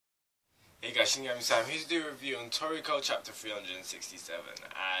Hey guys, I'm Sam. Here's to do a review on Toriko chapter 367,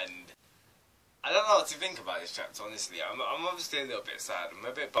 and I don't know what to think about this chapter, honestly. I'm obviously a little bit sad. I'm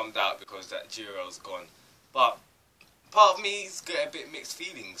a bit bummed out because that Jirou's gone, but part of me's got a bit mixed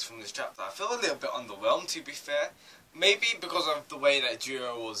feelings from this chapter. I feel a little bit underwhelmed, to be fair. Maybe because of the way that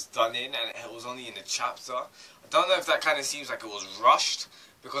Jirou was done in, and it was only in a chapter. I don't know if that kind of seems like it was rushed,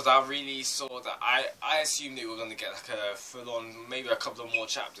 because I really saw that I assumed we were going to get like a full-on, maybe a couple of more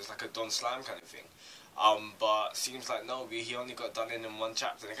chapters, like a Don Slam kind of thing. But seems like no, he only got done in one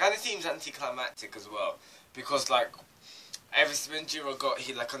chapter. And it kind of seems anticlimactic as well, because like ever since when Jirou got,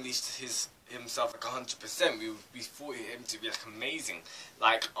 he like unleashed himself like 100%. We thought him to be like amazing,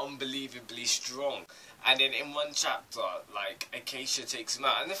 like unbelievably strong. And then in one chapter, like Acacia takes him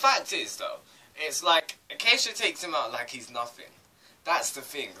out. And the fact is though, it's like Acacia takes him out like he's nothing. That's the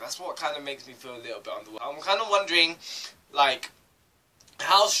thing. That's what kind of makes me feel a little bit underwhelmed. I'm kind of wondering, like,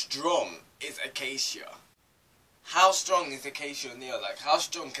 how strong is Acacia? How strong is Acacia and Neo? Like, how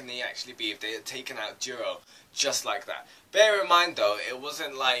strong can they actually be if they had taken out Jirou just like that? Bear in mind, though, it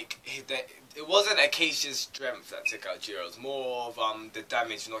wasn't like it wasn't Acacia's strength that took out Jirou. It's more of the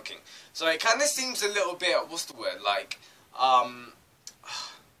damage knocking. So it kind of seems a little bit, what's the word? Like,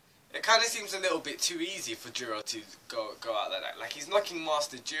 it kind of seems a little bit too easy for Jirou to go out like that. Like, he's knocking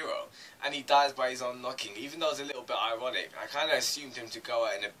Master Jirou, and he dies by his own knocking, even though it's a little bit ironic. I kind of assumed him to go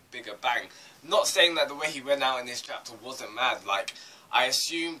out in a bigger bang. Not saying that the way he went out in this chapter wasn't mad. Like, I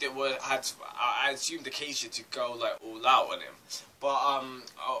assumed I assumed Acacia to go like all out on him. But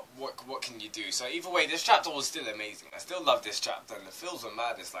what can you do? So either way, this chapter was still amazing. I still love this chapter, and the feels of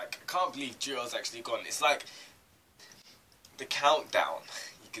madness. Like, I can't believe Jirou's actually gone. It's like the countdown.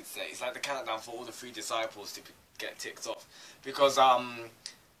 Could say it's like the countdown for all the three disciples to get ticked off, because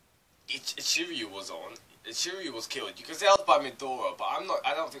Jirou was on. Jirou was killed. You could say I was by Midora, but I'm not.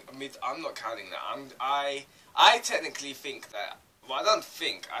 I don't think I'm not counting that. I technically think that. Well, I don't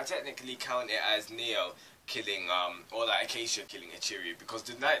think. I technically count it as Neo killing or like Acacia killing Jirou, because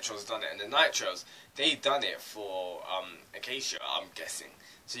the Nitros done it, and the Nitros they done it for Acacia. I'm guessing.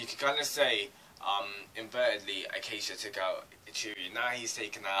 So you could kind of say. Invertedly, Acacia took out Jirou. Now he's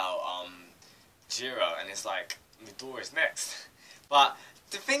taken out Jirou, and it's like Midora's next. But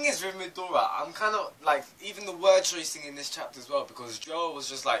the thing is with Midora, I'm kind of like, even the word choicing in this chapter as well, because Jirou was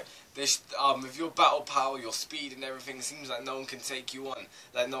just like this. With your battle power, your speed, and everything, it seems like no one can take you on,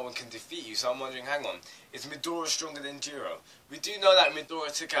 like no one can defeat you. So I'm wondering, hang on, is Midora stronger than Jirou? We do know that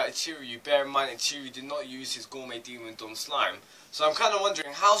Midora took out Jirou. Bear in mind that Jirou did not use his gourmet demon Don Slime. So I'm kind of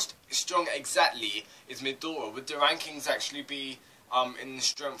wondering, how strong exactly is Midora? Would the rankings actually be in the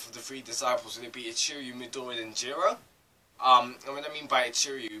strength of the three disciples? Would it be Jirou, Midora, then Jirou? And what I mean by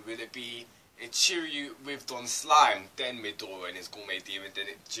Jirou, would it be Jirou with Don Slime, then Midora and his gourmet demon, then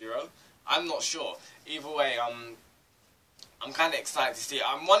Jirou? I'm not sure. Either way, I'm kind of excited to see it.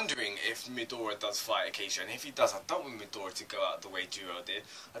 I'm wondering if Midora does fight Acacia, and if he does, I don't want Midora to go out the way Jirou did.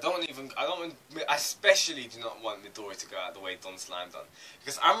 I especially do not want Midora to go out the way Don Slime done,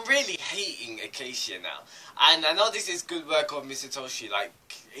 because I'm really hating Acacia now. And I know this is good work of Mr. Toshi. Like,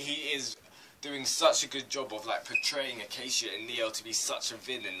 he is doing such a good job of like portraying Acacia and Neo to be such a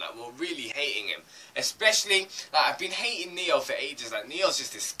villain. Like, we're really hating him. Especially, like, I've been hating Neo for ages. Like, Neo's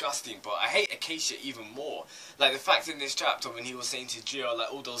just disgusting, but I hate Acacia even more. Like, the fact in this chapter when he was saying to Jirou,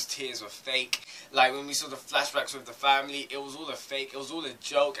 like, all those tears were fake. Like, when we saw the flashbacks with the family, it was all a fake. It was all a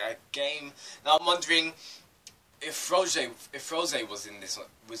joke, a game. Now I'm wondering if Rose was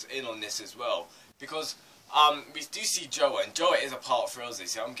in on this as well, because we do see Joa, and Joa is a part of Rose.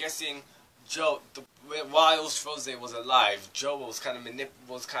 So I'm guessing whilst Rose was alive, Joe was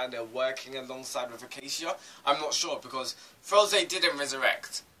kind of working alongside with Acacia. I'm not sure, because Rose didn't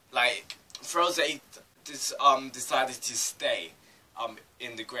resurrect. Like, Rose decided to stay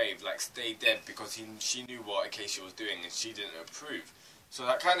in the grave, like stay dead, because she knew what Acacia was doing and she didn't approve. So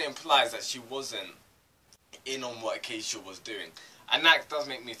that kind of implies that she wasn't in on what Acacia was doing, and that does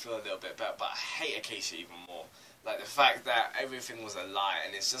make me feel a little bit better. But I hate Acacia even more. Like, the fact that everything was a lie,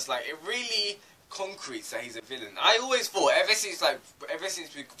 and it's just like, it really concretes that he's a villain. I always thought, ever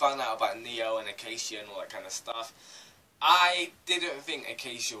since we found out about Neo and Acacia and all that kind of stuff, I didn't think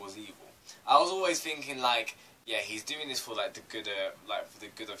Acacia was evil. I was always thinking, like, yeah, he's doing this for like the good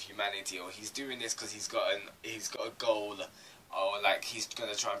of humanity, or he's doing this because he's got a goal, or like he's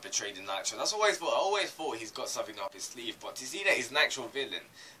gonna try and betray the Nitro. That's always what I always thought, he's got something up his sleeve. But to see that he's an actual villain,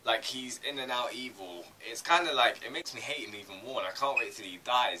 like he's in and out evil, it's kind of like, it makes me hate him even more, and I can't wait till he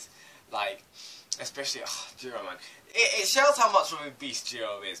dies. Like, especially, Jirou, man. It shows how much of a beast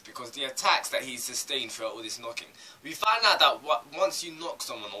Jirou is, because the attacks that he's sustained throughout all this knocking. We find out that once you knock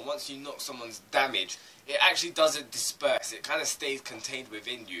someone, or once you knock someone's damage, it actually doesn't disperse. It kind of stays contained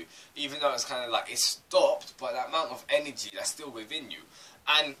within you, even though it's kind of like it's stopped by that amount of energy that's still within you.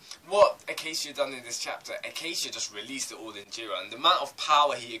 And what Acacia done in this chapter, Acacia just released it all in Jirou, and the amount of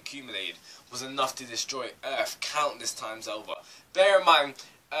power he accumulated was enough to destroy Earth countless times over. Bear in mind,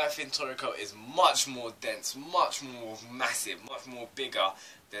 Earth in Toriko is much more dense, much more massive, much more bigger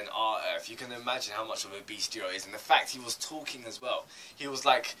than our Earth. You can imagine how much of a beast Jirou is. And the fact he was talking as well. He was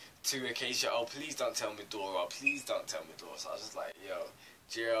like to Acacia, oh, please don't tell Midora, please don't tell Midora. So I was just like, yo,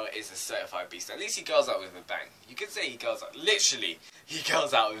 Jirou is a certified beast. At least he goes out with a bang. You could say he goes out, literally, he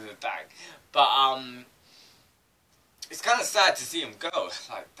goes out with a bang. But, it's kind of sad to see him go.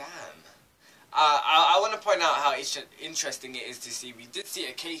 Like, damn. I want to point out how interesting it is to see. We did see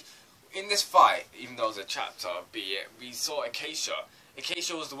Acacia in this fight, even though it was a chapter, we saw Acacia.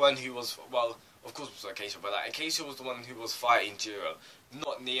 Acacia was the one who was, well, of course we saw Acacia, but like, Acacia was the one who was fighting Jirou,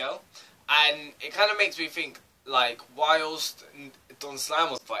 not Neo. And it kind of makes me think, like, whilst Don Slam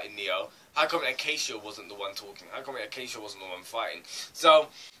was fighting Neo, how come Acacia wasn't the one talking? How come Acacia wasn't the one fighting? So,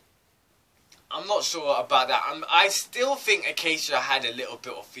 I'm not sure about that. I still think Acacia had a little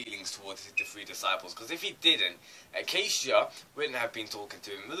bit of feelings towards the three disciples, because if he didn't, Acacia wouldn't have been talking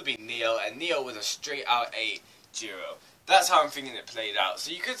to him. It would have been Neo, and Neo was a straight out A Jirou. That's how I'm thinking it played out.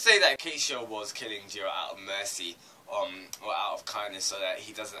 So you could say that Acacia was killing Jirou out of mercy, or out of kindness, so that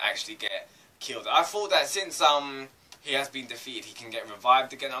he doesn't actually get killed. I thought that since he has been defeated, he can get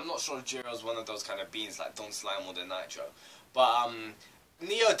revived again. I'm not sure if Jirou's one of those kind of beings like Don Slime or the Nitro, but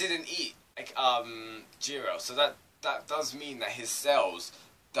Neo didn't eat Jirou, so that does mean that his cells,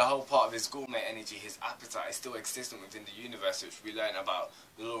 the whole part of his gourmet energy, his appetite, is still existent within the universe, which we learn about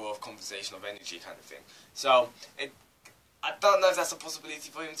the law of conversation of energy kind of thing. So I don't know if that's a possibility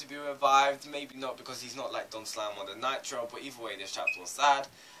for him to be revived. Maybe not, because he's not like Don Slam or the Nitro. But either way, this chapter was sad,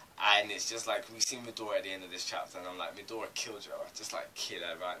 and it's just like we see Midora at the end of this chapter, and I'm like, Midora, kill Joe. Just like kill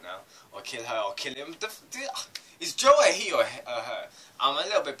her right now, or kill her, or kill him. Is Joe a he or her? I'm a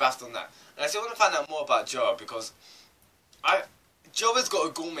little bit baffled on that, and I still want to find out more about Joe, because Joe has got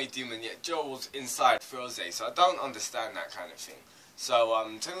a gourmet demon, yet Joe was inside Froze, so I don't understand that kind of thing. So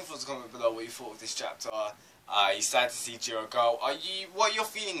tell me in the comment below what you thought of this chapter. You sad to see Jirou go. What are your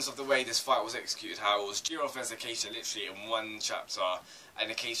feelings of the way this fight was executed? How it was Jirou versus Acacia literally in one chapter, and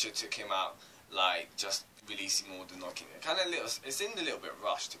Acacia took him out, like, just releasing all the knocking. It seemed a little bit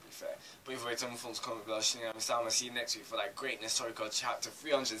rushed, to be fair. But either way, tell me in the comment below. I'll see you next week for like Greatness Toriko chapter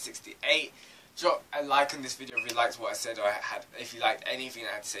 368. Drop a like on this video if you liked what I said, or if you liked anything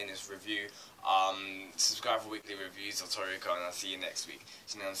I had to say in this review. Subscribe for weekly reviews of Toriko, and I'll see you next week.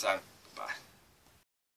 Bye.